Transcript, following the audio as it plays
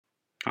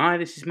Hi,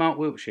 this is Mark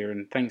Wiltshire,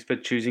 and thanks for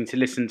choosing to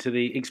listen to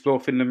the Explore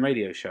Finland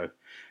radio show.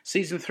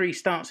 Season 3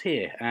 starts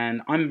here,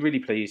 and I'm really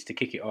pleased to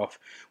kick it off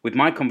with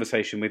my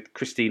conversation with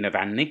Christina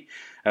Vanni,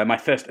 my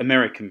first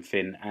American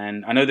Finn,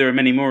 and I know there are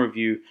many more of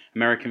you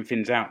American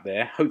Finns out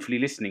there, hopefully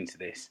listening to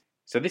this.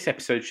 So this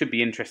episode should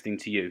be interesting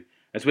to you,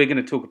 as we're going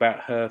to talk about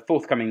her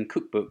forthcoming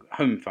cookbook,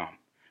 Home Farm.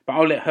 But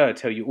I'll let her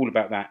tell you all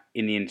about that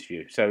in the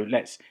interview, so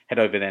let's head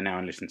over there now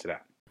and listen to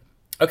that.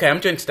 Okay,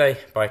 I'm joined today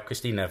by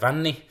Christina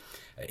Vanni,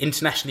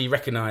 internationally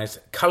recognised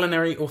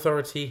culinary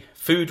authority,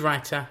 food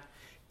writer,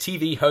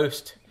 TV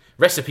host,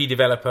 recipe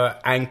developer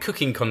and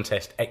cooking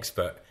contest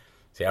expert.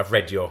 See, I've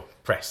read your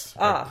press.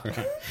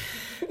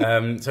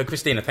 So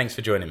Christina, thanks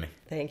for joining me.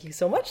 Thank you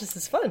so much. This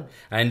is fun.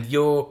 And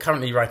you're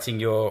currently writing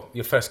your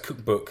first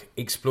cookbook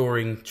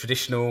exploring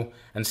traditional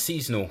and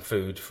seasonal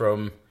food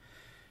from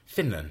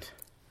Finland,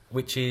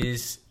 which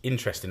is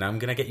interesting. I'm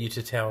going to get you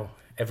to tell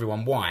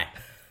everyone why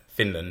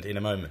Finland in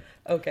a moment.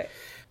 Okay.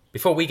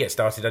 Before we get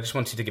started, I just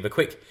wanted to give a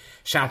quick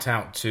shout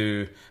out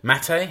to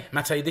Mate.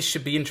 Mate, this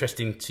should be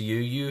interesting to you.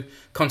 You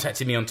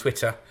contacted me on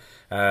Twitter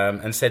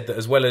and said that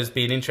as well as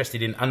being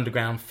interested in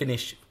underground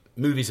Finnish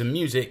movies and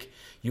music,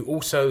 you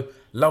also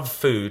love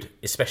food,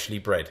 especially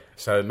bread.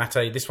 So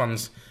Mate, this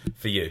one's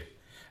for you.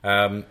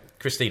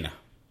 Christina,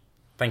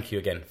 thank you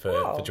again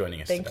for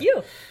joining us today. Thank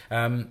you.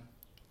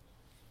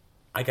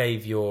 I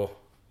gave your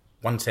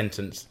one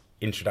sentence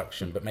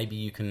introduction, but maybe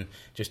you can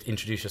just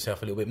introduce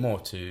yourself a little bit more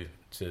to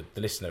the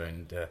listener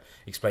and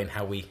explain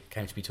how we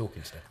came to be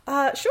talking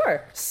today.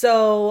 Sure.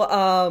 So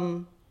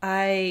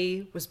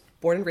I was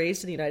born and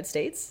raised in the United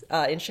States,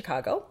 in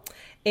Chicago,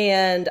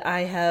 and I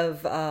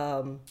have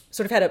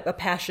sort of had a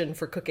passion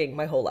for cooking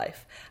my whole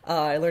life.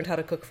 I learned how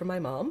to cook from my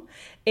mom,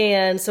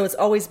 and so it's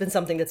always been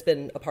something that's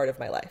been a part of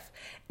my life.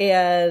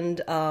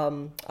 And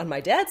on my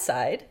dad's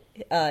side,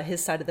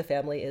 his side of the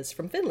family is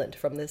from Finland,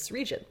 from this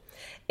region.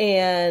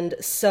 And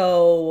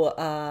so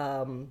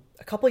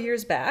a couple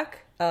years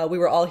back, we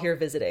were all here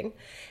visiting.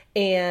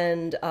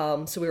 And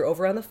so we were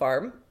over on the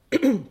farm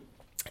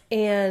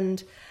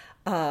and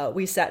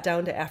we sat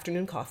down to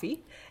afternoon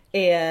coffee.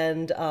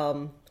 And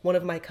one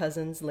of my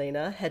cousins,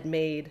 Lena, had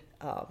made,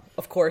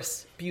 of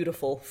course,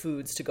 beautiful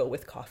foods to go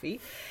with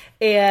coffee.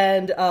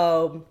 And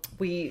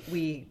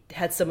we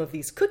had some of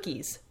these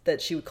cookies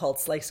that she called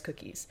slice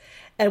cookies.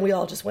 And we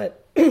all just went,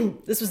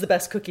 this was the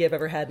best cookie I've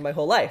ever had in my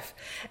whole life.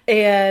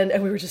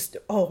 And we were just,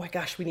 oh my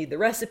gosh, we need the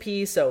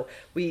recipe. So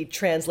we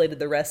translated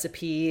the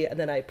recipe and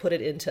then I put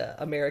it into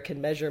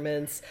American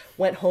measurements,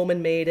 went home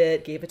and made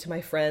it, gave it to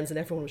my friends, and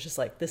everyone was just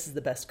like, this is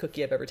the best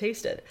cookie I've ever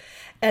tasted.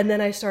 And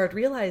then I started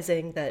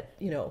realizing that,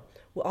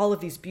 all of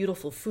these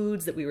beautiful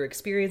foods that we were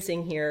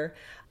experiencing here,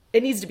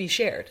 it needs to be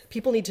shared.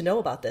 People need to know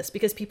about this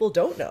because people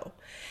don't know.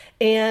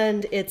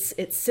 And it's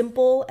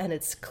simple and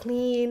it's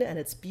clean and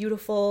it's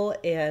beautiful,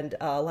 and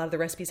a lot of the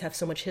recipes have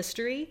so much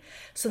history.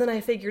 So then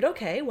I figured,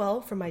 okay, well,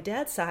 from my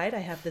dad's side, I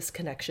have this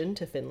connection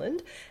to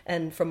Finland,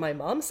 and from my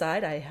mom's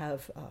side, I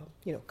have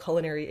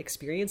culinary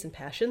experience and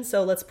passion.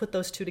 So let's put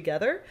those two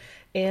together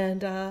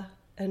and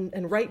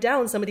write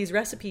down some of these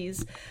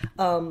recipes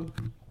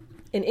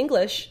in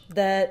English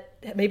that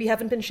maybe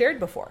haven't been shared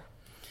before.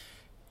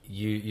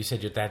 You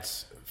said your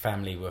dad's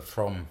family were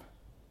from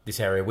this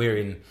area. We're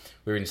in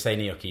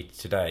Seinäjoki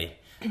today,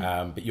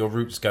 but your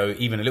roots go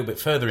even a little bit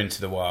further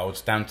into the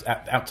wilds, out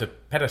to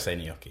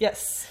Seinäjoki.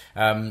 Yes.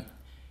 Can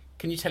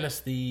you tell us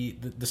the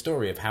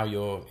story of how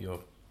your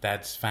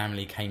dad's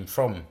family came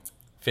from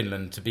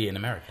Finland to be in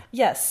America?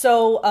 Yes.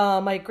 So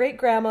my great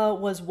grandma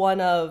was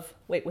one of,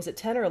 was it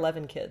 10 or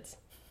 11 kids?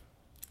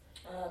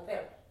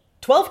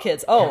 12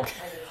 kids.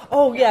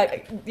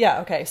 Yeah.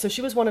 Okay. So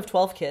she was one of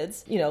 12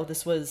 kids.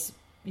 This was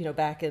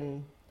back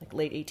in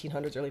late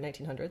 1800s, early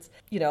 1900s.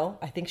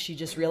 I think she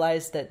just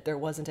realized that there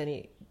wasn't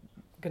going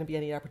to be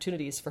any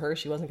opportunities for her.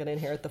 She wasn't going to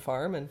inherit the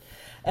farm,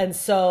 and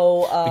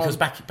so because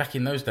back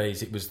in those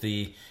days, it was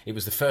the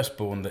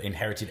firstborn that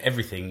inherited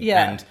everything,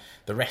 and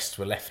the rest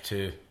were left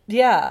to.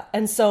 Yeah,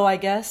 and so I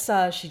guess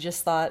she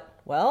just thought,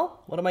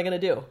 well, what am I going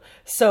to do?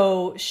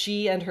 So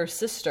she and her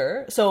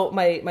sister. So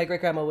my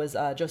great grandma was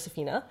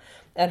Josefina,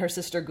 and her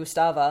sister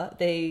Gustava.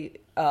 They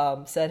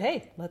said,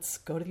 hey, let's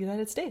go to the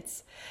United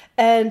States.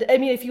 And I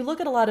mean, if you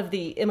look at a lot of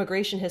the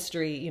immigration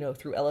history,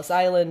 through Ellis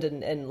Island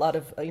and a lot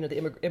of,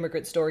 the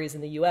immigrant stories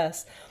in the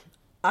U.S.,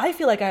 I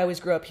feel like I always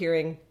grew up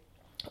hearing,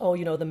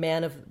 the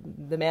man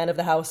of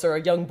the house or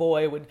a young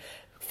boy would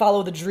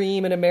follow the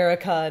dream in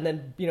America and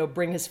then,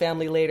 bring his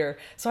family later.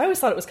 So I always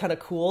thought it was kind of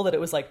cool that it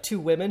was like two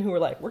women who were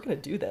like, we're going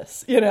to do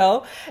this,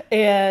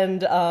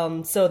 And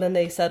so then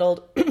they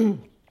settled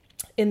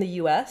in the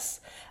U.S.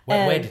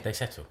 Where did they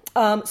settle?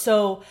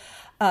 So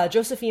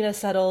Josefina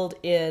settled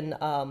in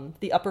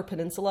the Upper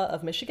Peninsula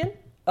of Michigan,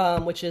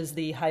 which is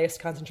the highest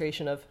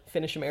concentration of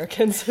Finnish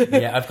Americans.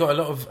 Yeah, I've got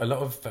a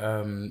lot of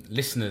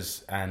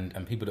listeners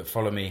and people that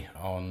follow me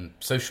on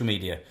social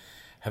media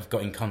have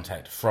got in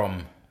contact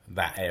from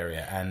that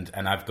area, and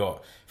I've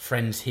got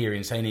friends here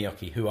in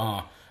Seinäjoki who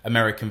are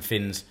American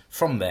Finns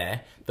from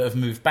there that have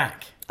moved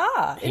back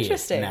Ah,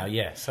 interesting. Now,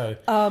 yeah. So,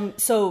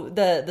 So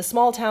the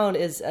small town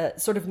is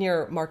sort of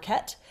near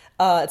Marquette.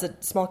 It's a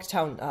small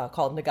town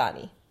called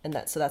Negaunee, and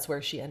that's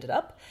where she ended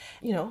up.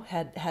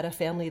 Had a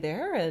family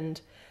there, and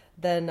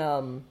then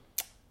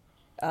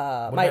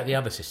what about the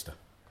other sister?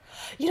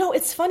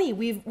 It's funny.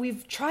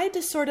 We've tried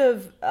to sort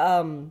of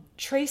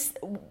trace.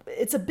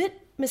 It's a bit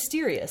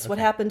mysterious what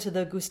happened to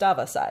the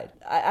Gustava side.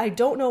 I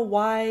don't know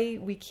why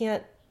we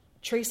can't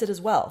trace it as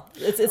well.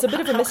 It's a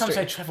bit of a mystery. How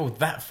come they travelled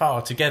that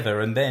far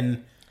together and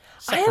then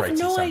separated? I have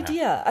no somehow?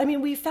 idea. I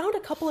mean, we found a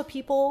couple of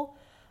people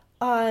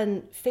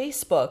on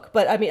Facebook,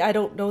 but I mean, I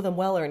don't know them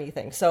well or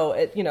anything. So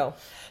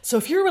so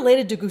if you're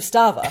related to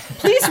Gustava,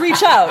 please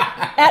reach out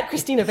at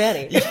Christina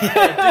Vanni.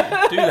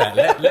 Yeah, do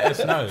that. Let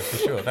us know for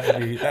sure.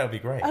 That would be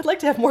great. I'd like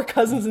to have more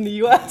cousins in the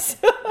U.S.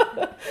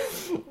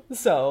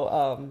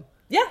 So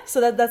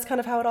that's kind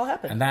of how it all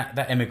happened. And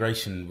that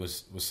emigration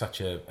was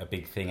such a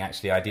big thing.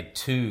 Actually, I did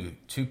two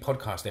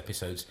podcast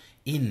episodes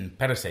in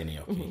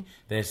Peräseinäjoki. Mm-hmm.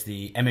 There's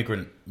the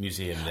Emigrant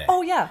Museum there.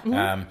 Oh yeah.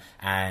 Mm-hmm.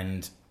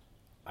 And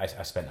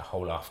I spent a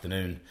whole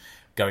afternoon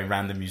going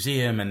around the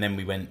museum, and then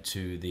we went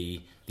to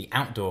the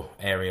outdoor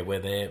area where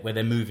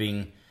they're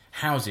moving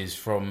houses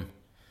from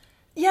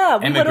we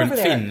went immigrant over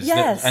there. Finns.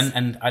 Yes.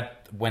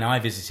 When I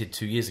visited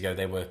 2 years ago,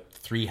 there were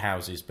 3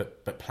 houses,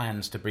 but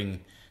plans to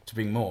bring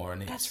more.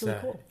 And That's really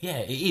cool. Yeah,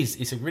 it is.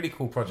 It's a really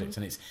cool project,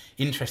 and it's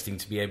interesting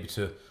to be able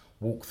to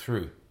walk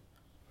through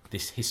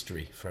this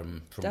history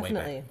from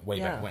way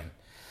back when.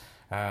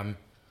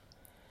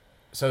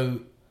 So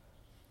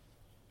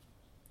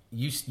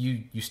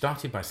you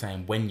started by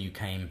saying when you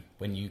came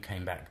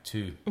back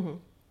to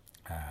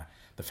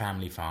the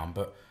family farm,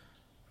 but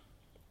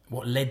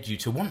what led you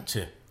to want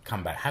to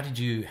come back? How did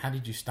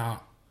you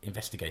start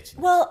investigating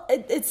this? Well,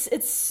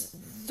 it's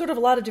sort of a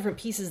lot of different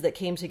pieces that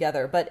came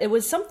together, but it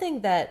was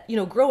something that,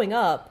 growing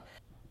up,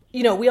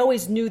 we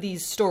always knew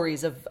these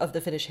stories of the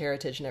Finnish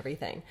heritage and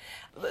everything.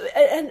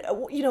 And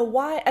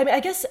why? I mean, I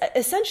guess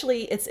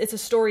essentially it's a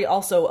story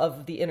also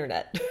of the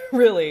internet,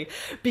 really,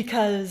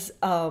 because,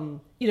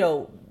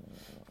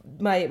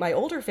 my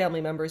older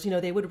family members,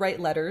 they would write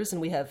letters, and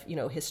we have,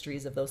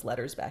 histories of those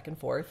letters back and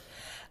forth.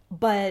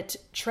 But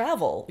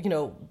travel,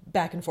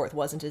 back and forth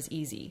wasn't as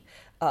easy,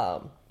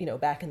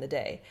 back in the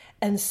day.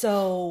 And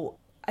so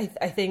I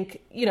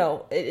think,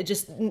 it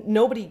just,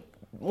 nobody,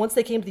 once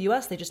they came to the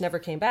U.S., they just never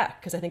came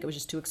back because I think it was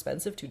just too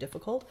expensive, too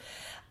difficult.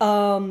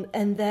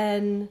 And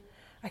then,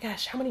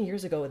 how many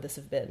years ago would this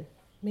have been?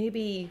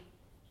 Maybe,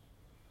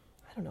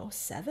 I don't know,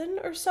 7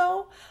 or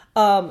so.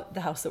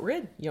 The house that we're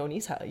in,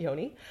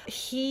 Yoni,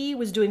 he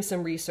was doing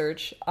some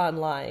research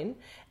online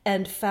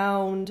and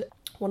found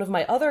one of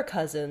my other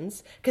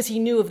cousins, because he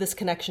knew of this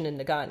connection in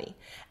Negaunee.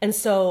 And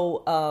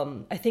so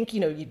I think,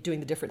 doing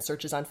the different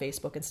searches on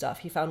Facebook and stuff,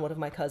 he found one of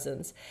my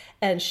cousins,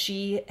 and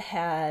she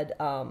had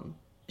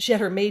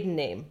her maiden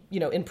name,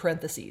 in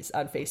parentheses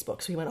on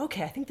Facebook. So we went,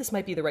 okay, I think this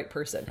might be the right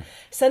person.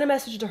 Sent a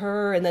message to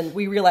her, and then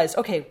we realized,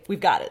 okay, we've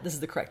got it. This is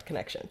the correct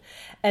connection.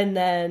 And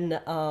then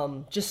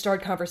just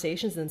started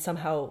conversations, and then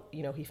somehow,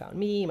 he found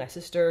me, my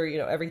sister,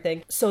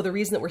 everything. So the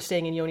reason that we're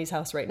staying in Yoni's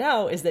house right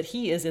now is that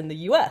he is in the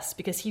U.S.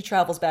 because he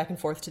travels back and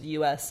forth to the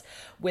U.S.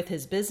 with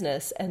his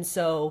business. And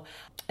so,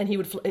 and he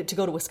would, to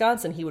go to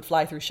Wisconsin, he would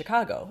fly through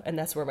Chicago, and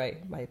that's where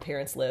my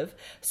parents live.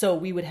 So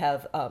we would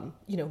have,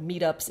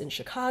 meetups in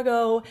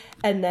Chicago,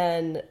 and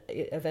then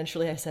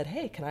eventually I said,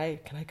 hey, can I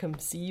come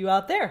see you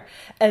out there?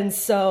 And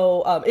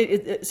so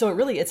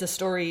it's a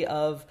story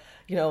of,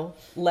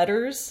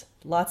 letters,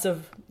 lots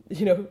of,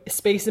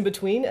 space in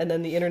between, and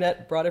then the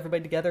internet brought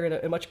everybody together in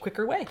a much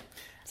quicker way.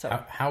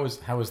 So how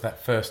was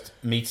that first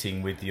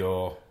meeting with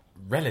your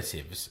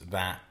relatives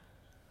that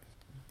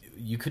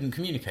you couldn't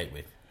communicate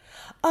with?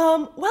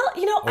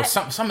 Well,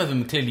 some of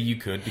them clearly you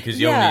could, because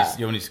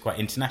Yoni's quite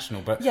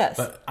international, but yes.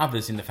 But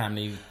others in the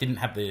family didn't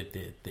have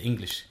the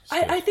English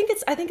skills. I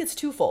think it's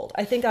twofold.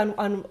 I think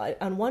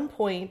on one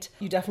point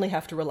you definitely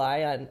have to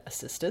rely on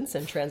assistance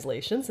and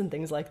translations and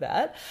things like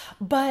that.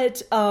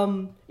 But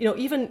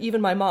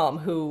even my mom,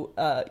 who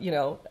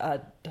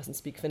doesn't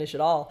speak Finnish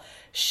at all,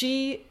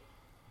 she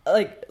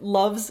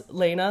loves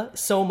Lena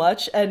so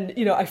much, and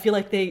I feel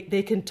like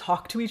they can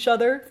talk to each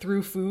other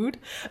through food,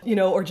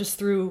 or just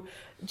through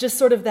just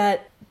sort of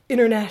that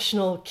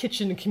international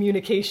kitchen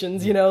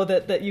communications,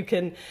 that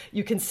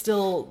you can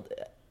still,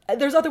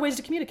 there's other ways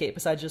to communicate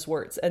besides just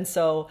words. And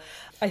so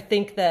I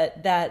think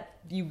that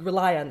you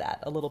rely on that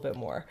a little bit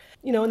more,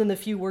 and then the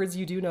few words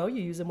you do know,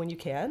 you use them when you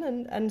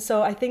can. And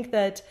so I think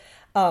that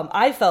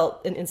I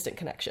felt an instant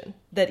connection,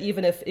 that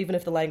even if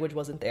the language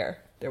wasn't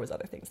there was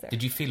other things there.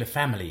 Did you feel a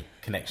family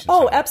connection? Oh,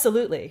 somewhere?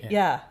 absolutely.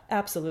 Yeah,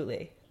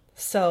 absolutely.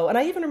 So, and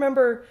I even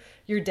remember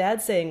your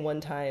dad saying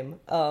one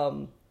time,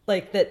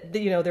 that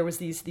there was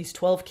these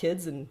 12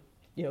 kids, and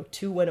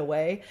 2 went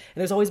away, and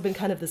there's always been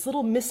kind of this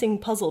little missing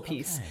puzzle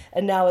piece,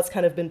 and now it's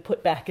kind of been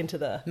put back into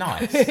the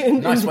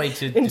nice way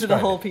to into the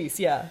whole it. Piece.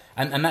 Yeah.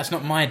 And that's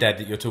not my dad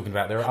that you're talking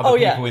about. There are other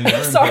people in the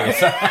room. Sorry.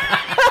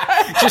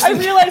 Here, so I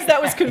realized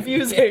that was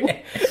confusing.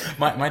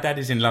 My dad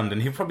is in London.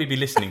 He'll probably be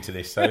listening to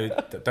this, so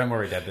don't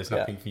worry, Dad. There's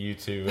nothing for you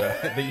to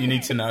that you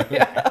need to know.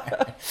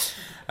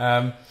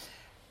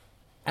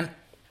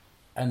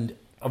 And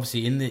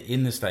obviously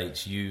in the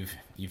States, you've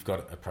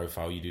got a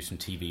profile. You do some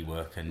TV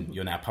work, and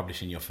you're now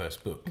publishing your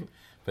first book.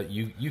 But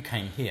you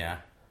came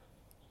here,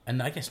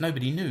 and I guess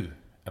nobody knew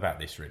about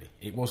this really.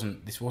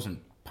 This wasn't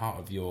part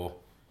of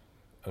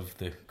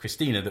the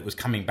Christina that was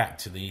coming back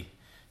to the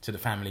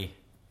family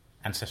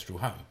ancestral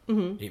home.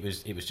 Mm-hmm.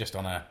 It was just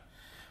on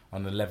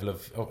the level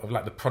of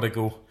like the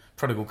prodigal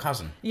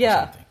cousin. Yeah.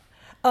 Or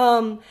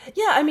something.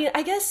 Yeah. I mean,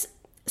 I guess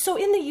so.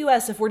 In the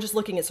U.S., if we're just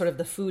looking at sort of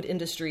the food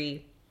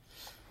industry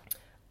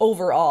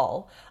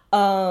overall,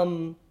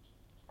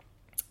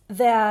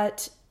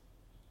 that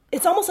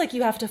it's almost like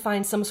you have to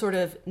find some sort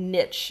of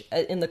niche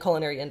in the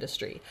culinary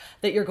industry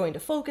that you're going to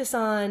focus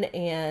on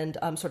and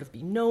sort of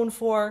be known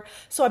for.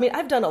 So, I mean,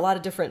 I've done a lot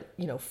of different,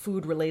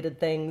 food related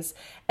things.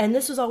 And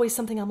this was always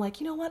something I'm like,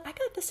 you know what? I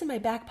got this in my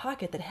back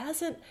pocket that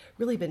hasn't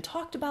really been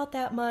talked about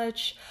that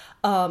much,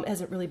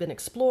 hasn't really been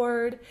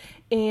explored.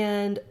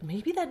 And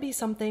maybe that'd be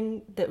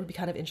something that would be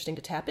kind of interesting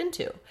to tap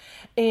into.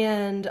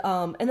 And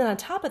then on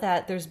top of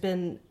that, there's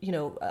been,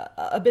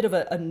 a bit of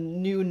a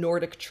new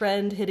Nordic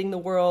trend hitting the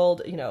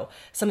world,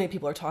 something that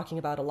people are talking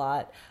about a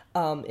lot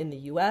in the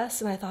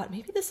U.S. And I thought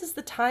maybe this is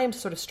the time to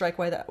sort of strike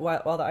while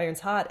the iron's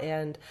hot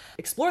and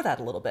explore that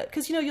a little bit.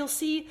 Because, you'll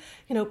see,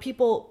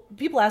 people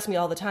ask me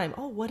all the time,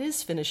 oh, what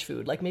is Finnish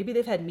food? Like maybe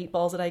they've had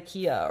meatballs at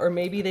IKEA, or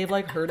maybe they've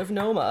like heard of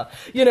Noma,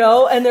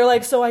 and they're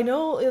like, so I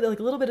know like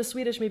a little bit of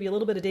Swedish, maybe a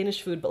little bit of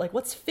Danish food, but like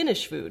what's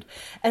Finnish food?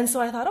 And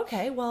so I thought,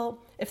 okay, well,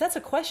 if that's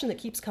a question that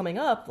keeps coming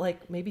up,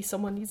 like maybe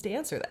someone needs to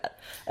answer that.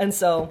 And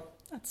so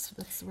that's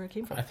where it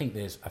came from. I think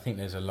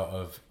there's a lot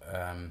of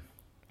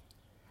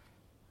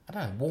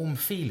warm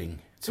feeling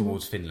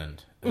towards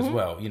Finland as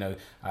well.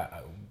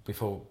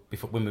 Before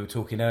when we were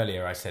talking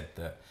earlier, I said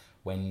that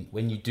when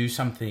you do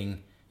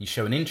something, you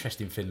show an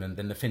interest in Finland,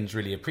 then the Finns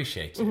really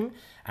appreciate it.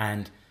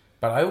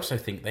 But I also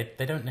think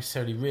they don't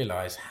necessarily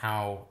realise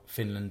how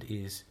Finland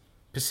is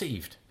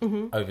perceived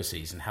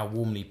overseas and how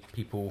warmly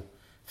people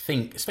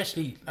think,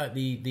 especially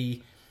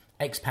the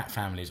expat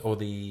families or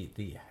the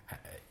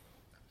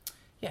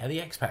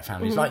expat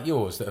families like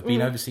yours that have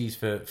been overseas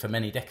for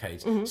many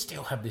decades,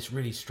 still have this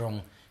really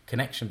strong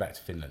connection back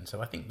to Finland.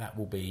 So I think that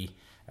will be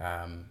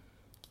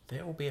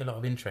there will be a lot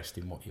of interest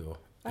in what you're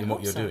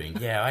doing.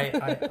 Yeah,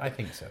 I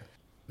think so.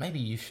 Maybe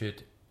you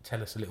should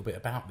tell us a little bit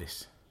about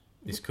this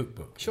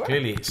cookbook. Sure.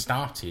 Clearly, it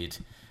started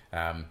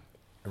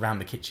around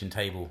the kitchen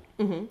table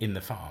in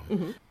the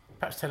farm.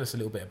 Perhaps tell us a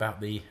little bit about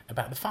the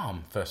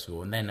farm first of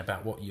all, and then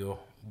about what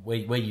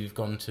where you've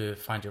gone to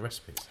find your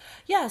recipes.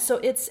 Yeah, so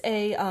it's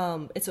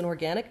an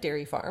organic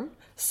dairy farm.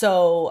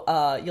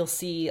 So you'll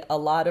see a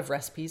lot of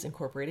recipes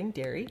incorporating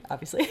dairy,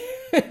 obviously.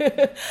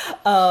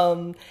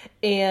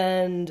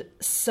 And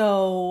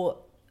so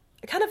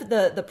kind of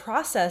the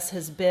process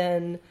has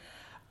been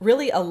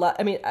really a lot.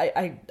 I mean,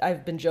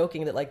 I've been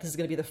joking that like this is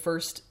going to be the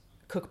first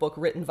cookbook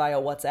written via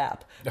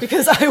WhatsApp,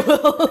 because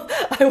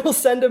I will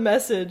send a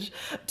message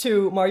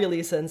to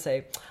Marja-Liisa and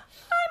say,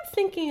 I'm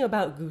thinking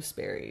about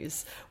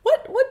gooseberries.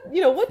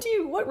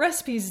 What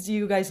recipes do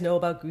you guys know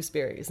about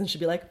gooseberries? And she'll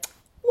be like,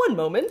 one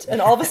moment.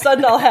 And all of a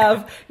sudden I'll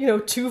have,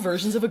 2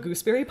 versions of a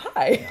gooseberry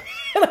pie.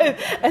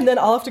 And then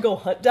I'll have to go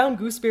hunt down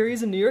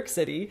gooseberries in New York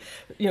City,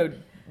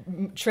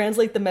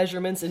 translate the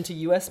measurements into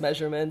US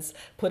measurements,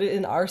 put it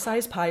in our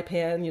size pie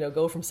pan,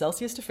 go from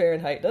Celsius to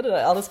Fahrenheit,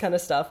 all this kind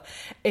of stuff,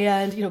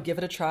 and, give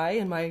it a try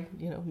in my,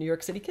 New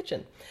York City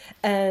kitchen.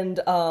 And,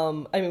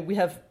 we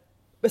have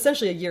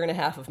essentially a year and a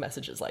half of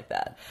messages like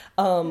that,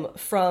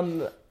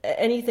 from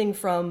anything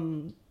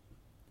from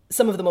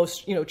some of the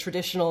most,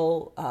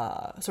 traditional,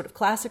 sort of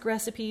classic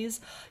recipes,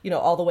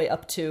 all the way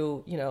up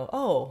to,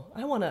 oh,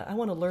 I want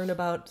to learn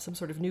about some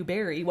sort of new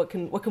berry. What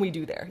can we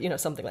do there?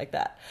 Something like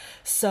that.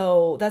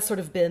 So that's sort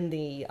of been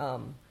the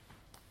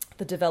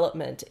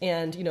development.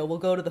 And, we'll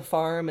go to the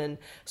farm and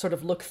sort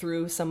of look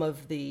through some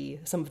of the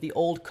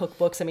old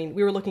cookbooks. I mean,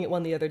 we were looking at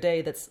one the other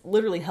day that's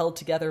literally held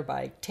together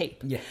by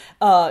tape. Yeah.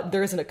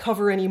 There isn't a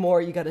cover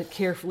anymore. You got to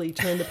carefully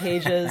turn the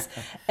pages.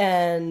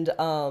 And,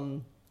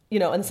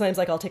 and sometimes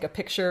like I'll take a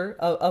picture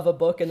of a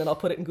book and then I'll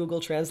put it in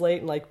Google Translate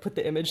and like put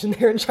the image in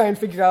there and try and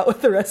figure out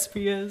what the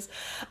recipe is.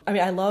 I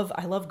mean, I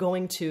love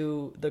going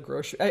to the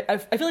grocery. I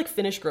feel like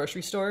Finnish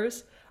grocery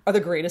stores are the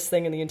greatest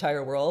thing in the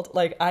entire world.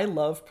 Like I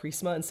love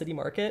Prisma and City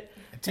Market.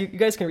 You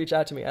guys can reach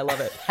out to me. I love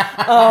it.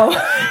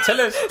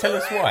 Tell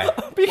us why.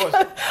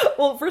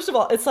 Well, first of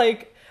all, it's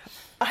like,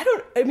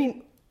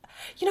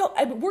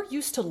 we're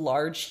used to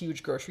large,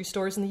 huge grocery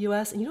stores in the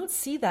U.S., and you don't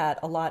see that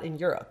a lot in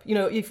Europe.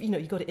 If you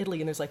go to Italy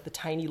and there's like the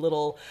tiny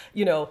little,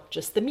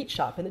 just the meat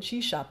shop and the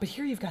cheese shop. But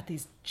here you've got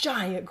these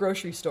giant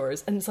grocery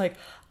stores, and it's like,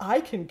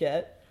 I can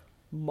get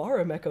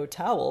Marimekko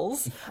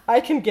towels. I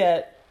can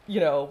get,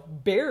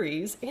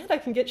 berries, and I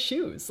can get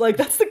shoes. Like,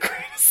 that's the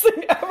greatest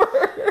thing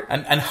ever.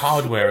 and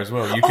hardware as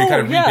well. You can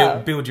kind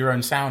of build your own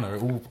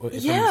sauna all from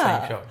the same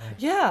shop.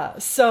 Yeah.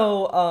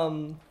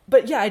 So,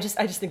 but yeah, I just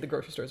think the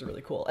grocery stores are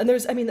really cool. And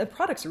the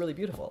products are really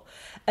beautiful.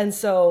 And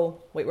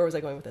so, wait, where was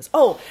I going with this?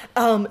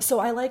 So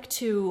I like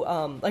to,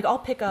 I'll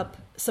pick up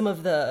some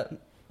of the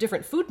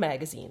different food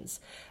magazines,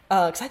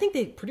 because I think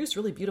they produce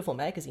really beautiful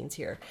magazines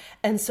here.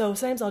 And so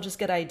sometimes I'll just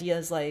get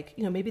ideas like,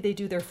 maybe they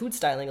do their food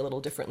styling a little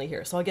differently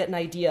here. So I'll get an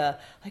idea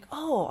like,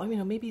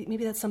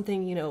 maybe that's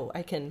something,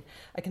 I can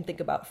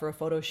think about for a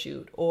photo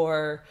shoot.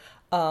 Or,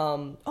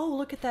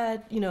 look at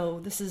that,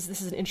 this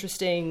is an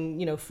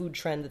interesting, food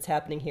trend that's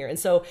happening here. And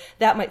so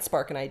that might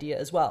spark an idea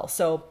as well.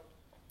 So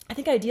I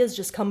think ideas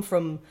just come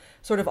from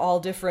sort of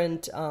all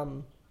different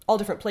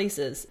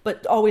places,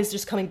 but always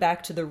just coming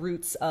back to the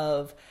roots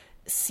of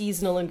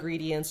seasonal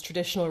ingredients,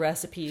 traditional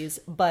recipes,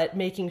 but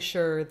making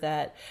sure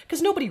that,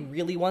 because nobody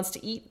really wants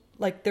to eat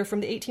like they're from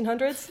the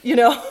 1800s,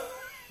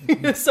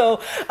 So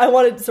I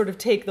wanted to sort of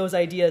take those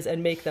ideas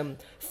and make them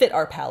fit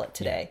our palate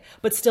today,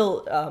 but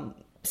still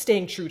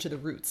staying true to the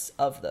roots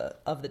of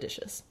the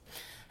dishes.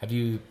 Have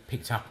you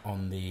picked up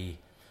on the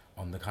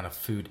kind of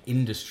food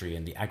industry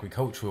and the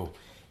agricultural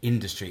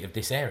industry of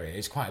this area?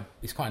 It's quite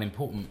an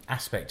important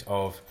aspect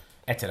of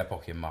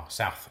Etelä-Pohjanmaa,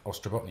 South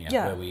Ostrobothnia,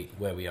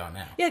 where we are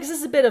now. Yeah, because this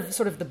is a bit of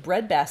sort of the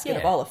breadbasket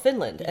of all of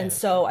Finland. Yeah. And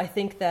so I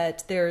think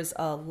that there's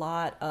a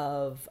lot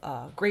of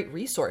great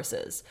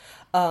resources.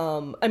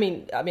 On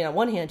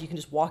one hand, you can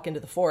just walk into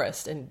the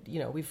forest and,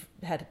 we've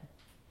had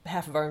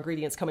half of our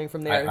ingredients coming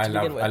from there to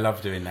begin with. I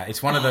love doing that.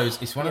 It's one of those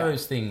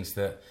those things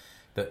that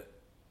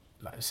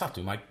like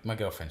Satu, my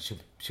girlfriend,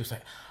 she'll say,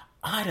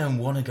 I don't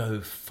want to go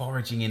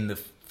foraging in the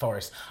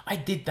forest. I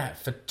did that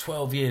for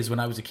 12 years when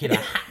I was a kid. I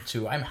had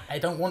to. I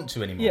don't want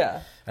to anymore.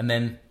 Yeah. And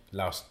then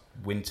last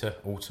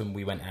autumn,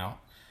 we went out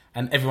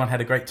and everyone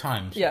had a great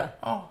time. So,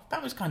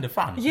 that was kind of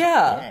fun.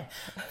 Yeah.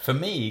 For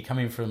me,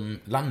 coming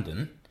from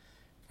London,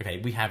 okay,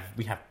 we have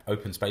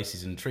open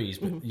spaces and trees,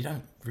 but you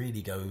don't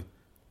really go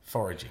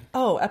foraging.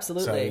 Oh,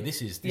 absolutely. So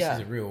this is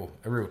a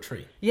real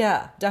treat.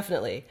 Yeah,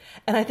 definitely.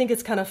 And I think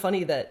it's kind of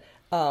funny that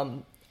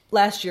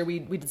last year we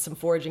did some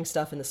foraging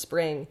stuff in the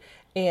spring,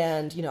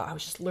 and I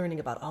was just learning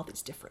about all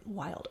these different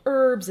wild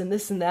herbs and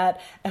this and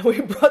that, and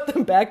we brought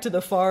them back to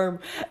the farm,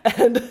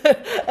 and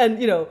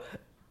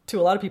to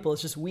a lot of people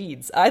it's just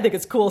weeds. I think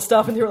it's cool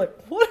stuff, and they were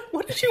like,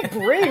 what did you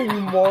bring,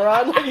 you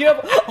moron? Like, you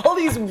have all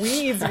these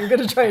weeds you're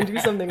going to try and do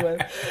something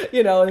with,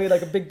 and we had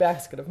like a big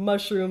basket of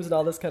mushrooms and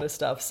all this kind of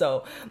stuff.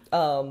 So,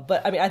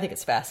 but I think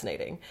it's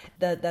fascinating.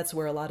 That's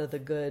where a lot of the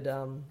good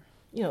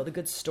the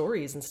good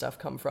stories and stuff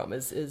come from,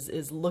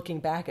 is looking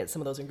back at some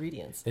of those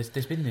ingredients.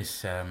 There's been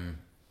this,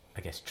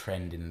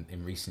 trend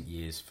in recent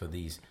years for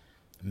these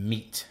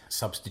meat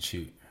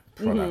substitute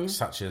products,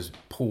 such as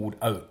pulled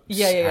oats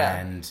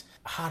and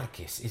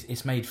harkis.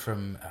 It's made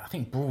from, I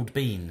think, broad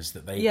beans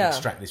that they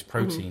extract this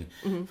protein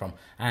from,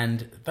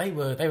 and they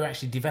were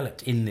actually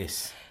developed in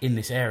this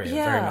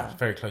area,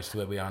 very close to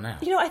where we are now.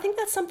 I think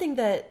that's something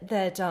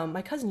that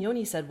my cousin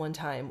Yoni said one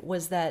time,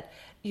 was that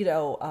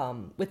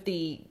with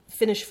the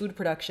Finnish food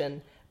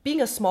production, being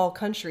a small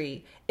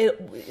country,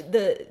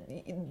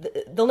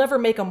 they'll never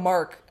make a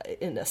mark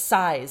in a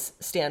size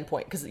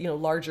standpoint, because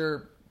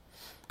larger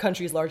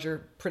countries,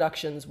 larger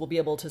productions will be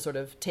able to sort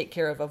of take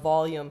care of a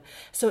volume.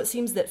 So it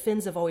seems that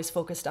Finns have always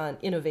focused on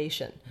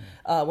innovation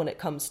when it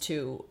comes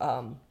to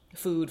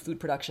food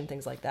production,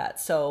 things like that.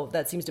 So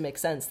that seems to make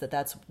sense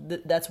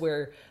that's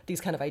where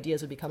these kind of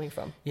ideas would be coming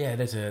from. Yeah,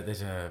 there's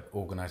a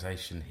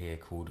organisation here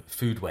called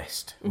Food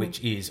West, which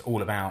is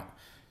all about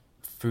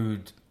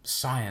food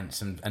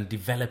science and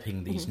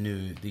developing these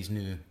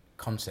new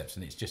concepts,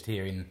 and it's just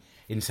here in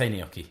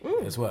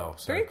Seinäjoki as well.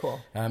 So, very cool.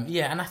 And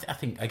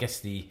I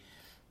guess the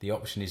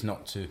option is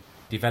not to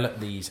develop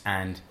these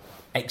and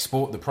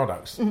export the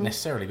products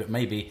necessarily, but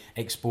maybe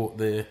export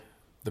the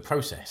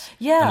process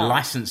and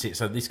license it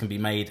so this can be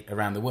made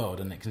around the world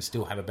and it can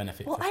still have a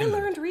benefit for Finland. I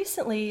learned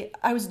recently,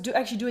 I was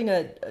actually doing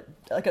an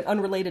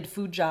unrelated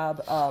food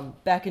job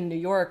back in New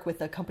York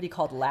with a company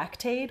called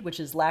Lactaid, which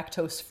is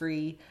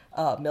lactose-free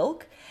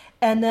milk.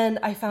 And then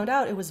I found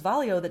out it was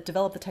Valio that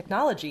developed the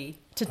technology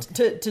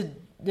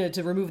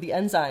to remove the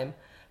enzyme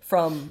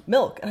from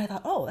milk. And I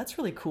thought, oh, that's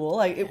really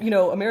cool.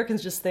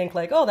 Americans just think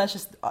like, oh,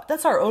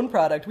 that's our own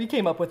product. We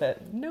came up with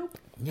it. Nope.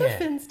 The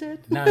Finns did.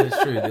 No,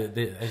 it's true. As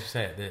you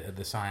say,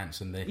 the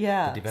science and the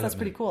development, so that's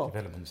pretty cool.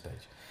 Development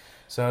stage.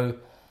 So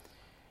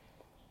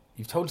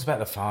you've told us about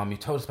the farm.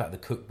 You've told us about the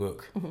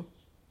cookbook. What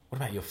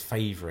about your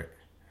favourite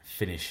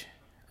Finnish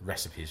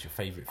recipes, your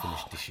favourite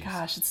Finnish dishes?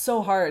 Gosh, it's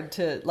so hard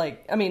to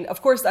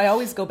of course I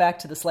always go back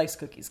to the sliced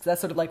cookies, because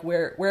that's sort of like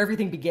where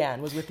everything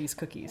began, was with these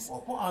cookies.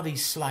 What are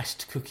these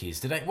sliced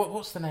cookies?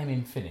 What's the name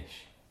in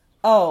Finnish?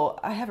 Oh,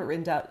 I have it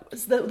written down.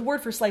 It's the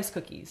word for sliced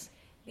cookies.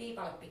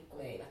 Viipale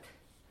pikkuleivät.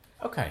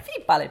 Okay.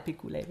 Viipale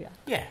pikkuleivät.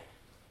 Yeah.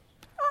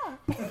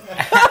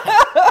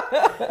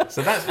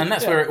 So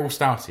that's where it all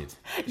started.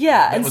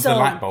 Yeah, That and was so the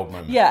light bulb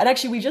moment. Yeah, and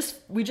actually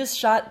we just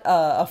shot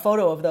a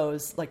photo of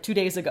those like 2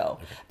 days ago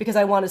because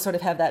I want to sort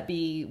of have that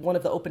be one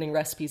of the opening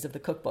recipes of the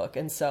cookbook,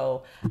 and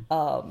so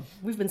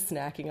we've been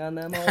snacking on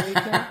them all week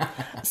now.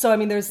 So I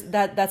mean,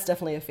 that's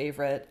definitely a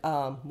favorite.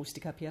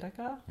 Mustika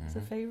pieraka is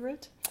a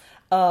favorite.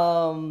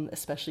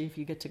 Especially if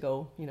you get to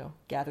go,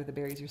 gather the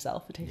berries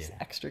yourself. It tastes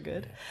extra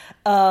good.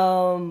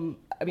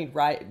 I mean,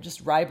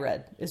 rye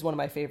bread is one of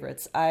my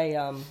favorites.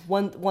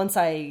 Once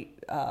I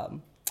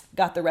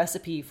got the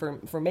recipe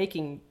for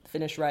making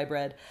Finnish rye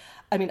bread,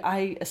 I mean,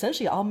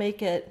 I'll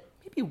make it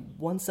maybe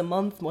once a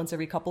month, once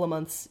every couple of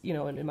months,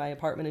 in my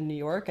apartment in New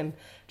York, and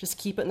just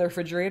keep it in the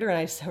refrigerator. And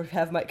I sort of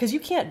have because you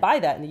can't buy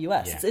that in the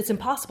U.S. Yeah. It's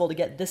impossible to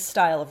get this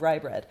style of rye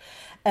bread.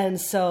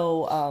 And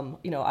so,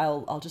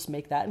 I'll just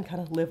make that and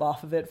kind of live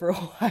off of it for a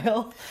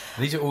while.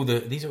 These are all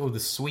the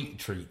sweet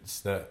treats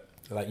that,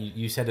 like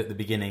you said at the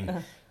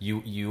beginning,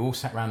 you all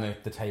sat around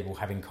the table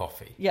having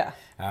coffee. Yeah.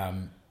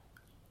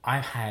 I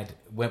had,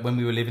 when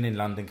we were living in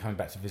London, coming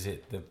back to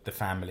visit the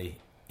family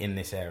in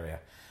this area,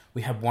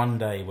 we had one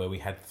day where we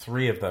had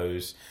 3 of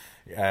those,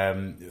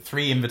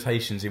 3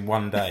 invitations in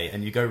one day,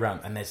 and you go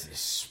around and there's this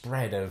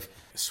spread of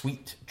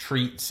sweet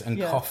treats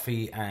and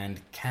coffee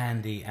and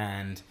candy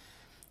and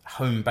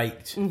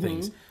home-baked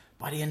things.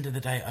 By the end of the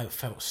day, I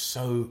felt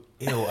so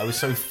ill. I was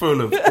so full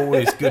of all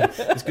this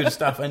good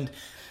stuff.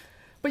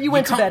 But you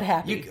went to bed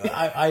happy.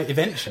 I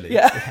eventually.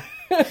 Yeah.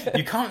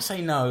 You can't say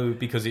no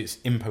because it's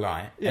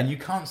impolite, and you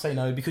can't say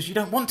no because you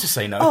don't want to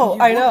say no. Oh,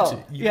 you I know.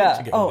 Want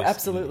to get all this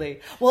absolutely.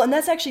 Well, and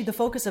that's actually the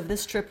focus of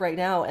this trip right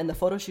now, and the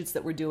photo shoots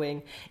that we're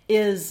doing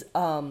is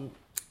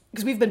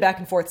because we've been back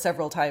and forth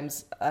several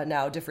times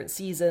now, different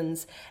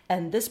seasons,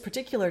 and this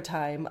particular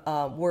time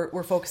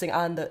we're focusing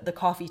on the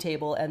coffee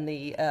table and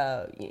the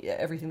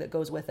everything that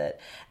goes with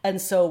it,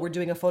 and so we're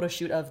doing a photo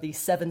shoot of the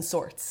 7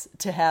 sorts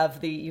to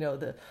have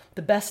the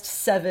best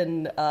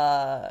 7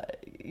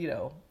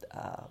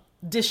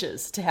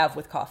 dishes to have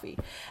with coffee.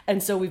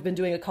 And so we've been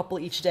doing a couple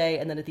each day,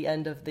 and then at the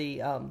end of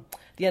the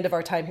end of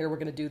our time here, we're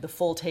going to do the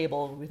full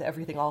table with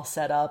everything all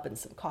set up and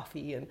some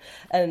coffee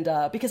and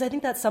because I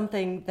think that's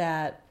something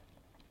that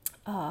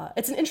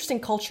it's an interesting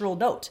cultural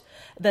note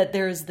that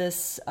there's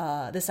this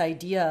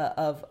idea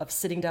of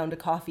sitting down to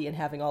coffee and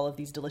having all of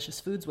these delicious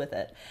foods with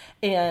it,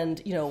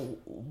 and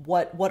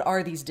what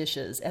are these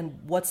dishes and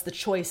what's the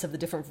choice of the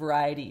different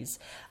varieties,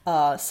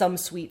 some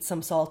sweet,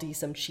 some salty,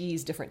 some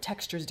cheese, different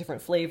textures,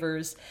 different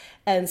flavors.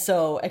 And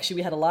so actually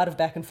we had a lot of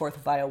back and forth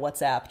via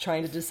WhatsApp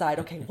trying to decide,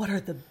 okay, what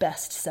are the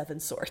best 7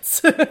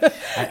 sorts.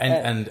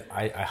 and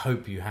I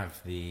hope you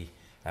have the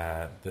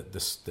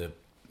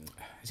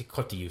is it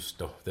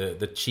cottijusto,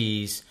 the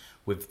cheese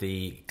with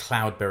the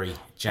cloudberry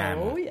jam?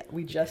 Oh yeah,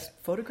 we just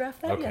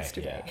photographed that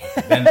yesterday.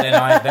 Yeah. Then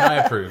I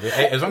approve.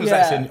 As long as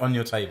that's on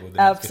your table. Then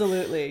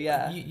absolutely,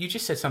 yeah. You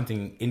just said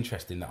something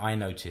interesting that I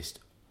noticed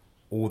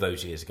all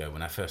those years ago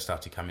when I first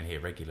started coming here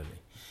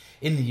regularly.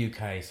 In the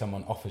UK,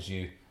 someone offers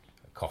you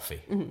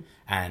coffee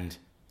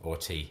or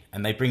tea,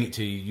 and they bring it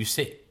to you. You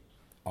sit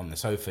on the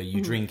sofa,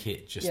 you drink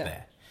it just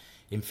there.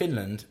 In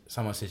Finland,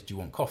 someone says, "Do you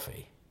want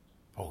coffee?"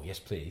 "Oh, yes,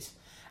 please."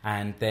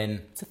 And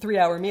then it's a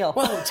 3-hour meal.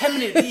 Well, 10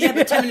 minutes. Yeah,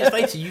 but 10 minutes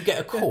later, you get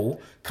a call.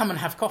 Come and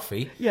have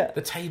coffee. Yeah,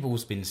 the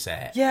table's been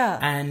set. Yeah,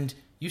 and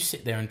you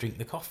sit there and drink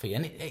the coffee,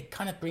 and it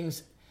kind of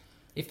brings.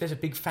 If there's a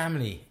big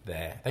family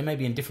there, they may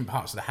be in different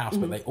parts of the house,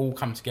 but they all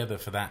come together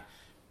for that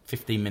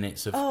 15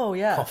 minutes of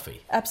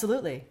coffee.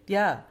 Absolutely,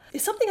 yeah.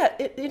 It's something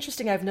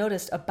interesting I've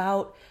noticed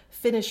about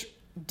Finnish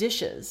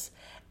dishes,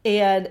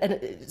 and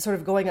sort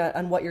of going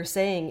on what you're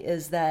saying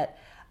is that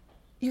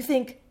you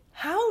think,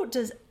 how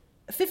does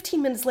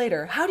 15 minutes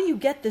later, how do you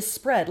get this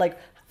spread? Like,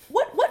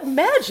 what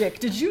magic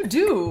did you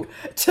do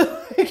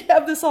to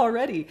have this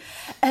already?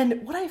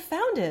 And what I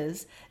found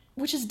is,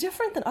 which is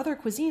different than other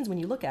cuisines when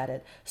you look at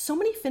it, so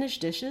many Finnish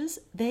dishes,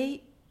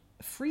 they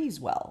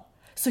freeze well.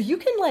 So you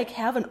can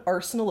have an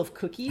arsenal of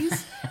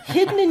cookies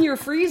hidden in your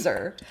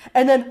freezer,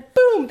 and then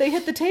boom, they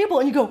hit the table,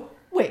 and you go,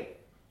 wait,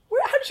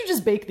 how did you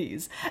just bake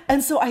these?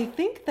 And so I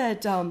think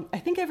that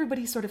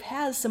everybody sort of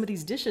has some of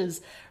these dishes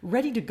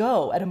ready to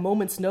go at a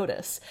moment's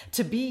notice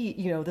to be,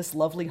 this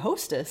lovely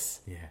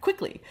hostess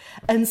quickly.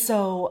 And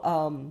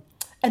so,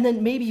 and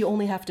then maybe you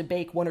only have to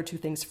bake 1 or 2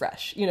 things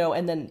fresh,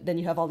 and then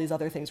you have all these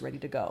other things ready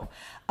to go.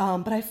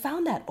 But I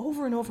found that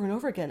over and over and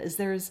over again is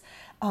there's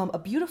a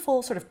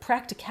beautiful sort of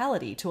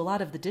practicality to a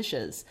lot of the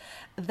dishes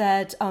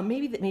that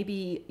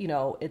maybe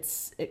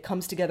it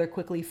comes together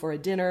quickly for a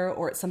dinner,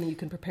 or it's something you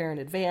can prepare in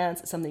advance.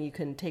 It's something you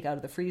can take out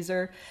of the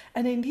freezer.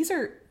 And then these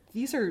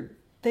are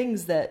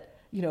things that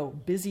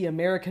busy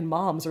American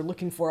moms are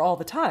looking for all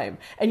the time,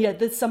 and yet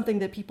that's something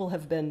that people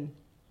have been.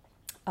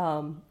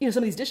 Some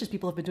of these dishes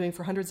people have been doing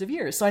for hundreds of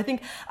years. So I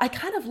think I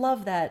kind of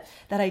love that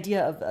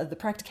idea of the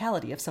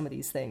practicality of some of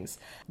these things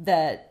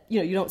that,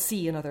 you don't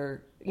see in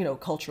other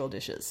cultural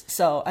dishes.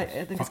 So I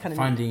think it's kind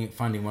of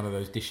finding one of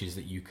those dishes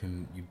that you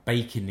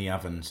bake in the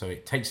oven, so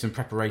it takes some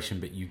prepreparation,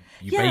 but you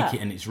bake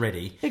it and it's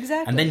ready.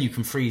 Exactly. And then you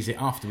can freeze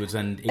it afterwards,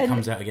 and it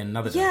comes out again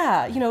another day.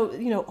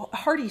 Yeah,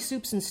 hearty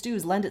soups and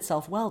stews lend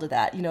itself well to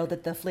that.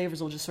 That the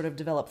flavors will just sort of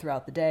develop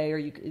throughout the day, or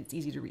it's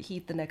easy to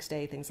reheat the next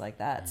day, things like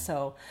that.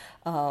 So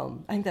I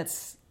think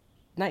that's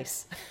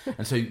nice.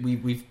 And so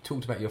we've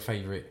talked about your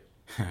favourite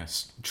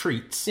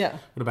treats. Yeah.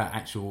 What about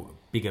actual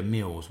bigger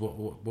meals?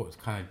 What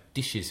kind of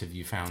dishes have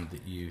you found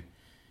that you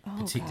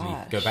particularly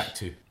go back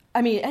to?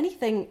 I mean,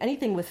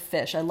 anything with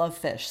fish. I love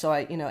fish. So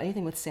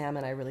anything with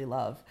salmon I really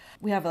love.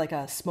 We have like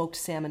a smoked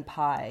salmon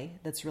pie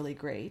that's really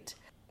great.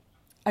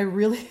 I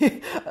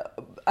really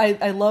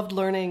I loved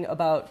learning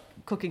about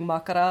cooking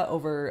makara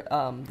over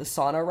the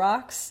sauna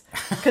rocks,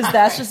 because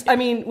that's just, I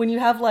mean, when you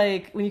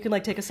can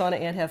take a sauna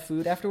and have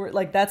food afterward,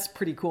 like that's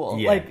pretty cool.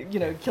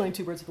 Yeah. Killing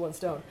two birds with one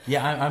stone.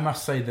 Yeah, I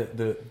must say that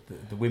the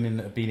women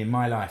that have been in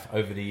my life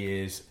over the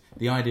years,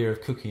 the idea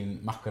of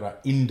cooking makara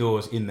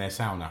indoors in their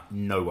sauna,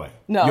 no way.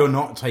 No. You're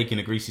not taking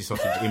a greasy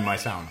sausage in my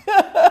sauna.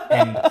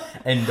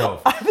 End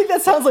of. I think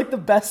that sounds like the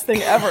best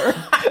thing ever.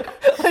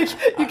 Like,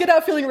 you get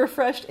out feeling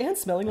refreshed and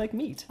smelling like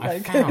meat.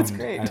 It's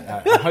great. I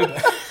hope...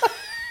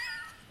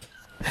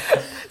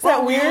 Is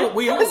that weird?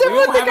 Does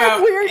everyone think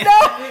I'm weird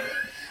now?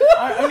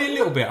 Only a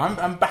little bit.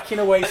 I'm backing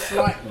away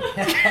slightly.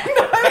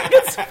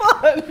 It's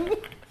fun.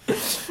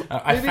 It's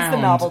the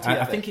novelty of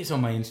I it. think it's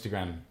on my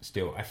Instagram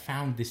still. I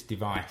found this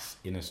device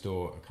in a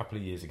store a couple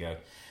of years ago,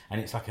 and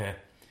it's like a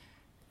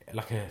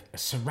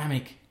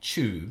ceramic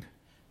tube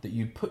that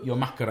you put your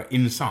makara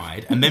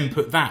inside, and then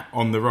put that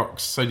on the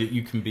rocks so that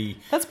you can be...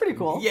 That's pretty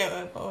cool.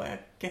 Yeah, I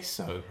guess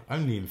so.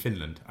 Only in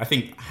Finland. I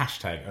think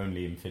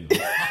 #only in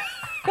Finland.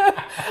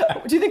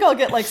 Do you think I'll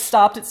get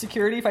stopped at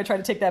security if I try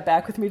to take that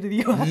back with me to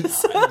the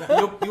US?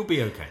 You'll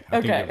be okay. I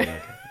think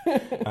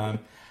you'll be okay.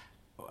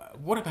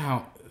 What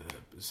about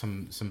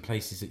some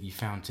places that you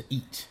found to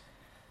eat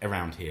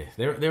around here?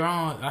 There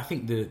are. I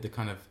think the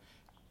kind of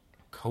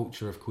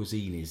culture of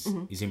cuisine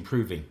is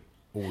improving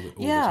all the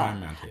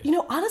time around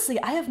here. Honestly,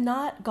 I have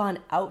not gone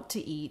out to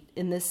eat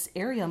in this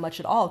area much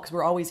at all, because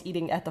we're always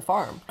eating at the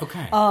farm.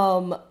 Okay.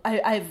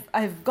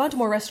 I've gone to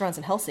more restaurants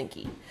in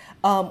Helsinki,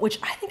 which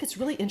I think it's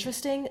really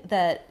interesting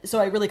so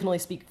I really can only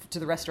speak to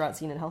the restaurant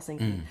scene in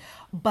Helsinki,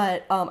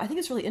 but I think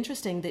it's really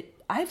interesting that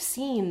I've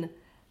seen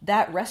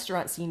that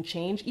restaurant scene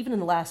change even in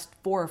the last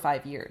 4 or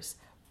 5 years,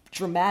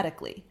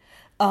 dramatically.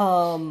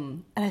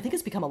 And I think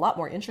it's become a lot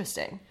more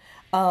interesting.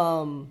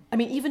 I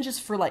mean, even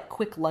just for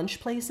quick lunch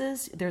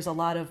places, there's a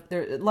lot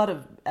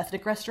of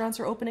ethnic restaurants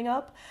are opening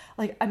up.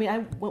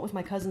 I went with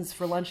my cousins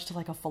for lunch to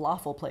a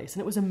falafel place,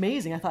 and it was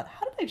amazing. I thought,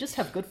 how did I just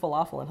have good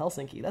falafel in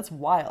Helsinki? That's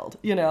wild,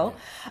 Yeah.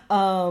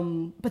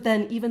 But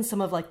then even some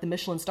of the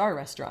Michelin star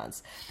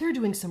restaurants, they're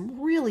doing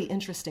some really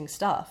interesting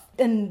stuff,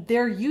 and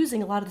they're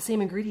using a lot of the same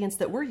ingredients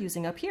that we're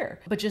using up here,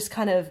 but just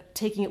kind of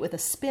taking it with a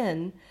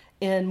spin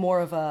in more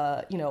of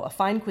a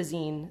fine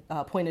cuisine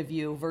point of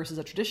view versus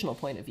a traditional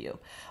point of view.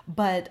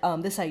 But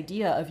this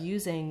idea of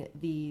using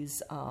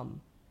these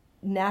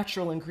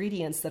natural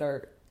ingredients that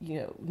are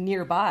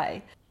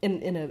nearby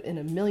in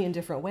a million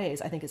different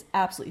ways, I think is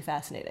absolutely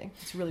fascinating.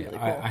 It's really cool.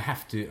 I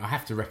have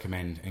to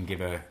recommend and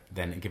give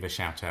a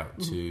shout out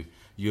to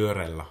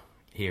Juurella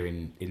here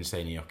in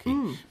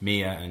Seinäjoki.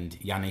 Mia and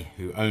Yanni,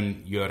 who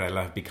own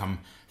Juurella, have become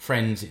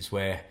friends. It's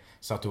where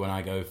Satu and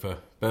I go for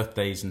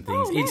birthdays and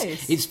things. Oh,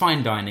 nice. It's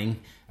fine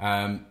dining,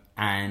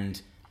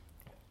 and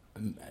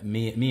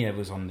Mia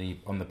was on the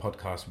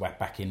podcast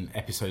back in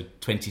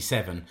episode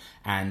 27,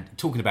 and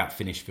talking about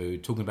Finnish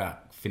food, talking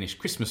about Finnish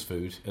Christmas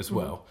food as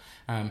well.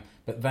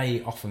 But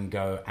they often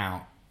go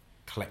out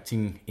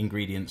collecting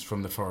ingredients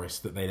from the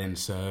forest that they then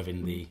serve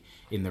in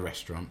the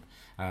restaurant.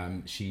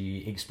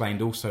 She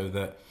explained also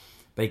that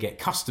they get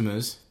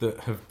customers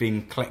that have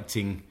been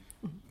collecting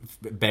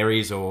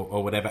berries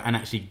or whatever, and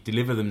actually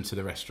deliver them to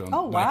the restaurant.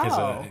 Oh, wow. As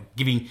a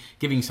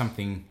giving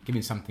something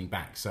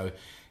back. So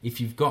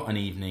if you've got an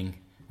evening,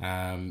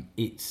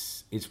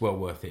 it's well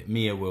worth it.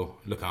 Mia will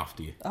look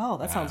after you. Oh,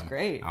 that sounds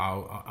great.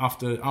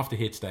 After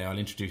here today, I'll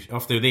introduce,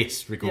 after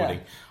this recording,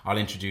 I'll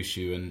introduce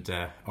you and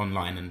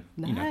online, and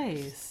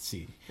nice.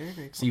 See very,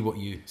 very cool.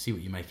 see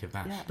what you make of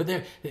that. Yeah. But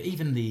there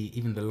even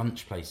the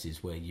lunch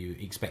places where you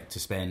expect to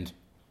spend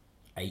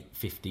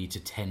 €8.50 to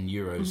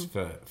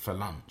 €10 for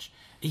lunch.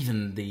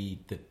 Even the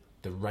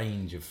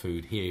range of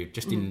food here,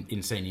 just in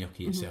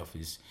Seinäjoki itself,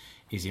 is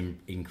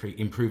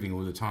improving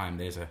all the time.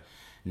 There's a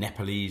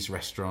Nepalese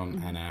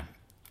restaurant and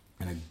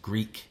a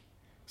Greek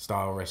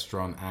style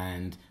restaurant,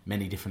 and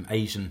many different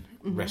Asian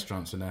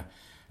restaurants, and a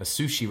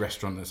sushi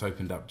restaurant that's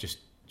opened up just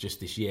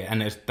this year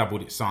and has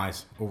doubled its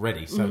size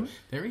already. So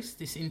there is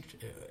this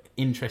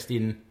interest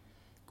in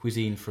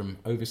cuisine from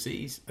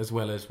overseas, as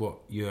well as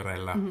what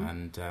Juurella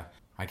and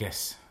I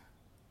guess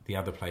the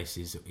other place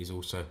is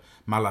also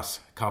Malas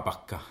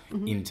Kabakka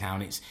in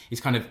town. It's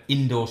kind of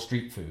indoor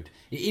street food.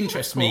 It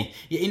interests me.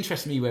 It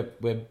interests me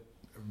where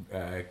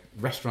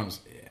restaurants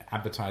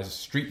advertise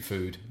street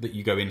food that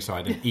you go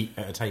inside and eat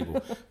at a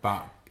table.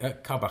 But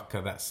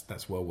Karbakka,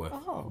 that's well worth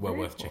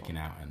cool. checking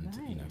out, and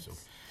Nice. sort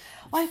of.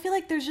 Well, I feel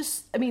like there's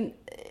just, I mean,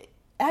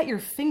 at your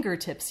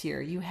fingertips here,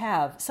 you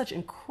have such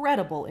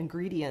incredible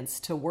ingredients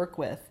to work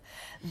with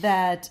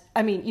that,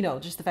 I mean,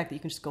 just the fact that you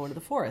can just go into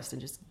the forest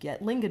and just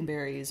get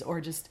lingonberries or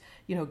just,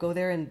 go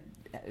there and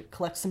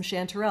collect some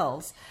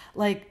chanterelles.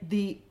 Like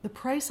the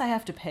price I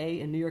have to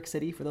pay in New York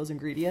City for those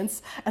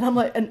ingredients. And I'm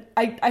like, and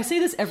I say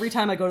this every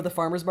time I go to the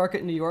farmer's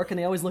market in New York, and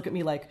they always look at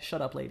me like,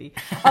 shut up, lady.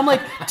 I'm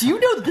like, do you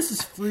know that this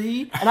is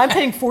free? And I'm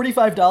paying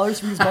 $45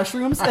 for these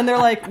mushrooms. And they're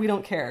like, we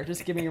don't care.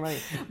 Just give me your money.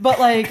 But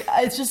like,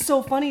 it's just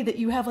so funny that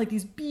you have like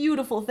these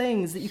beautiful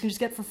things that you can just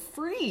get for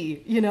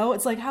free.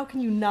 It's like, how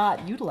can you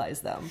not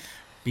utilize them?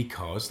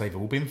 Because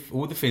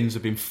all the Finns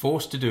have been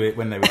forced to do it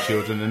when they were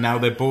children, and now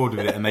they're bored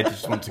with it, and they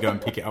just want to go and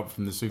pick it up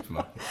from the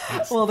supermarket.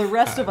 Well, the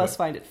rest of us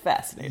find it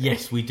fascinating.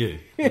 Yes, we do.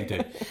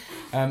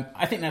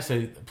 I think that's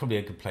probably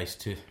a good place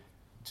to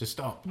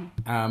stop.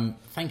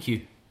 Thank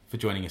you for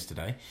joining us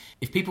today.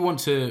 If people want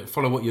to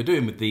follow what you're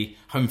doing with the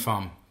Home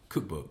Farm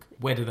cookbook,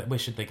 where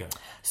should they go?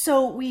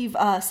 So we've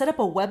set up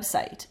a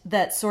website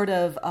that sort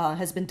of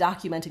has been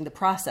documenting the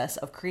process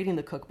of creating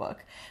the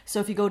cookbook. So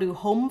if you go to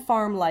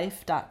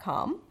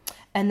homefarmlife.com,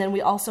 and then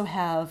we also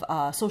have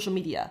social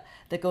media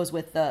that goes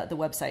with the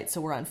website.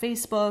 So we're on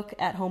Facebook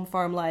at Home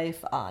Farm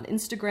Life, on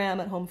Instagram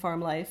at Home Farm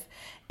Life.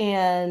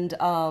 And,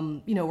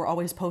 we're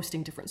always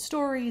posting different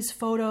stories,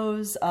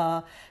 photos,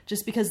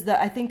 just because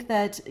I think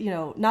that,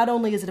 not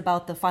only is it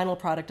about the final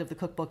product of the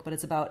cookbook, but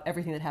it's about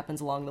everything that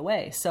happens along the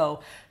way. So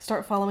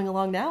start following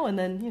along now, and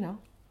then,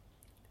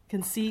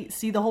 can see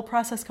the whole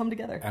process come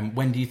together. And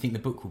when do you think the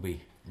book will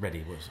be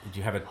ready? Do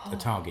you have a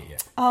target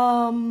yet?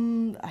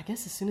 I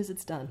guess as soon as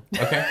it's done.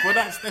 Okay, well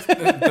that's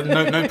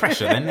no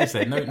pressure then, is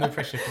there? No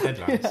pressure for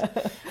deadlines.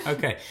 Yeah.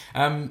 Okay,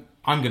 I'm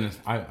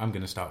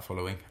gonna start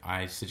following.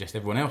 I suggest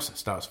everyone else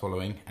starts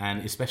following,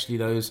 and especially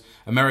those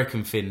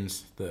American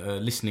Finns that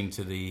are listening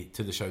to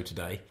the show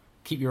today.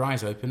 Keep your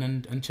eyes open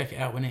and check it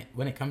out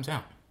when it comes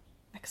out.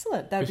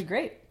 Excellent, that would be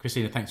great.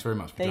 Christina, thanks very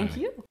much for joining me.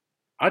 Thank you.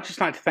 I'd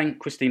just like to thank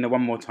Christina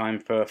one more time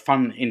for a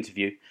fun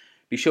interview.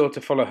 Be sure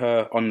to follow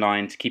her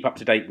online to keep up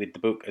to date with the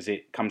book as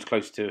it comes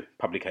close to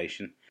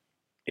publication.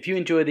 If you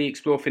enjoy the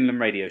Explore Finland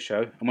radio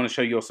show and want to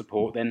show your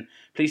support, then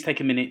please take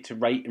a minute to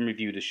rate and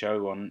review the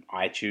show on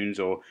iTunes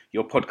or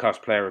your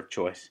podcast player of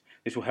choice.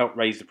 This will help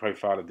raise the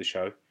profile of the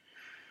show.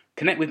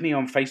 Connect with me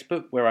on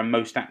Facebook, where I'm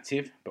most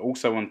active, but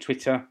also on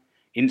Twitter,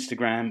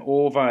 Instagram,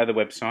 or via the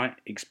website,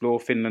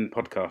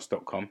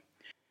 explorefinlandpodcast.com.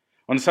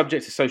 On the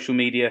subject of social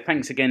media,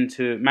 thanks again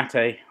to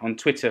Mate on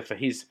Twitter for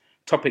his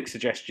topic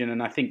suggestion,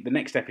 and I think the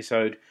next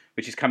episode,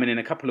 which is coming in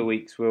a couple of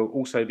weeks, will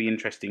also be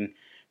interesting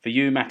for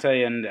you, Mate,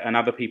 and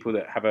other people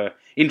that have an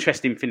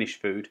interest in Finnish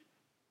food.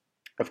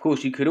 Of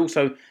course, you could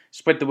also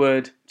spread the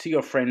word to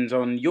your friends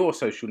on your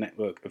social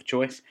network of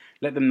choice.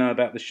 Let them know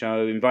about the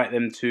show, invite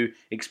them to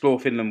explore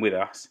Finland with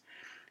us.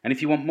 And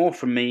if you want more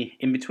from me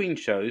in between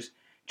shows,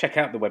 check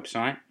out the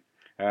website,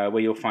 where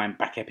you'll find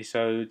back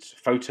episodes,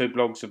 photo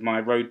blogs of my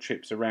road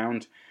trips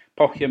around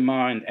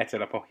Pohjanmaa and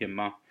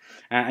Etelä-Pohjanmaa.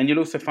 And you'll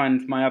also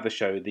find my other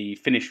show, the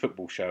Finnish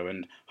Football Show,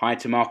 and hi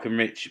to Mark and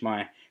Rich,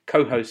 my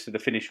co-hosts of the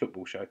Finnish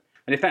Football Show.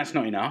 And if that's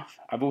not enough,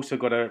 I've also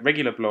got a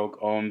regular blog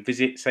on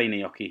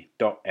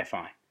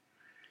visitseinäjoki.fi.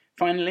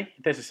 Finally,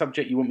 if there's a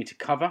subject you want me to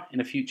cover in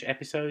a future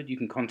episode, you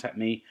can contact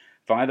me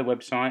via the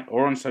website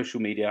or on social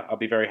media. I'll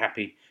be very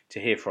happy to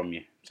hear from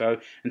you. So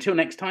until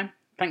next time,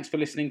 thanks for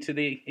listening to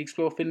the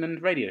Explore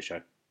Finland radio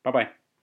show. Bye-bye.